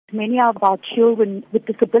Many of our children with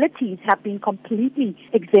disabilities have been completely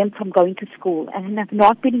exempt from going to school and have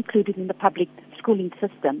not been included in the public schooling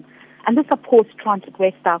system. And this, of course,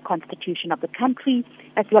 transgressed our constitution of the country,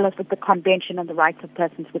 as well as with the Convention on the Rights of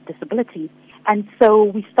Persons with Disabilities. And so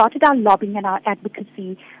we started our lobbying and our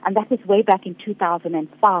advocacy, and that was way back in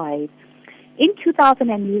 2005. In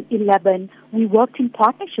 2011, we worked in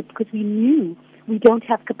partnership because we knew we don't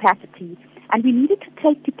have capacity, and we needed to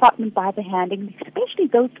take department by the hand, and especially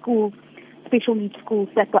those schools, special needs schools,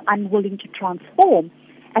 that were unwilling to transform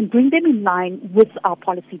and bring them in line with our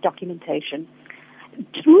policy documentation.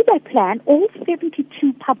 Through that plan, all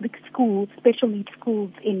 72 public schools, special needs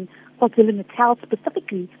schools in KwaZulu-Natal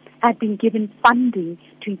specifically, had been given funding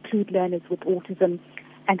to include learners with autism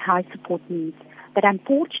and high support needs. But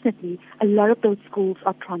unfortunately, a lot of those schools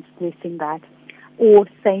are transgressing that, or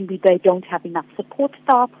saying they don't have enough support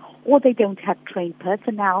staff, or they don't have trained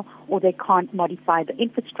personnel, or they can't modify the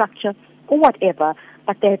infrastructure, or whatever.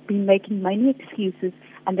 But they have been making many excuses,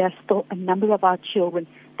 and there are still a number of our children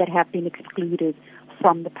that have been excluded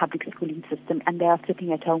from the public schooling system, and they are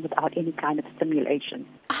sitting at home without any kind of stimulation.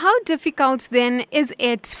 How difficult then is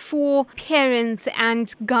it for parents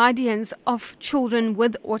and guardians of children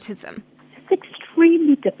with autism? It's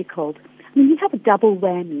extremely difficult. I mean, you have a double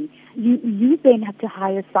whammy. You then have to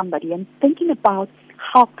hire somebody, and thinking about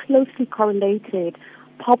how closely correlated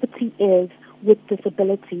poverty is with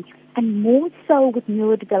disability, and more so with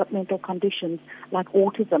neurodevelopmental conditions like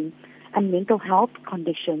autism and mental health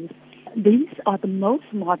conditions. These are the most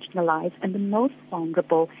marginalized and the most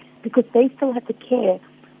vulnerable because they still have to care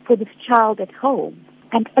for this child at home.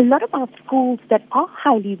 And a lot of our schools that are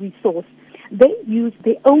highly resourced, they use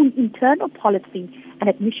their own internal policy and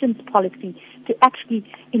admissions policy to actually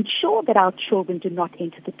ensure that our children do not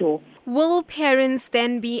enter the door. Will parents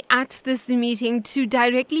then be at this meeting to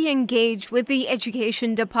directly engage with the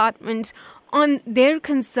education department on their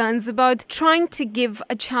concerns about trying to give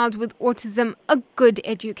a child with autism a good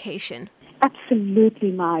education?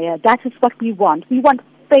 Absolutely, Maya. That is what we want. We want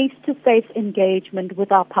face-to-face engagement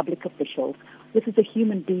with our public officials. This is a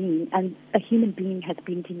human being, and a human being has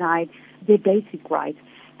been denied their basic rights.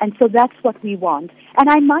 And so that's what we want. And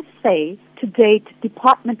I must say, to date,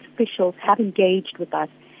 department officials have engaged with us,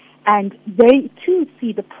 and they too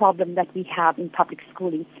see the problem that we have in public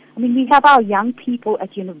schooling. I mean, we have our young people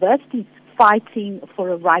at universities fighting for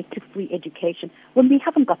a right to free education when we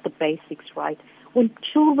haven't got the basics right, when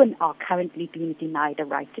children are currently being denied a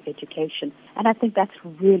right to education. And I think that's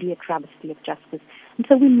really a travesty of justice. And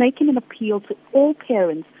so we're making an appeal to all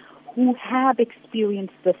parents who have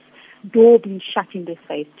experienced this door being shut in their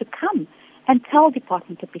face to come and tell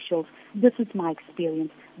department officials, this is my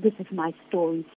experience, this is my story,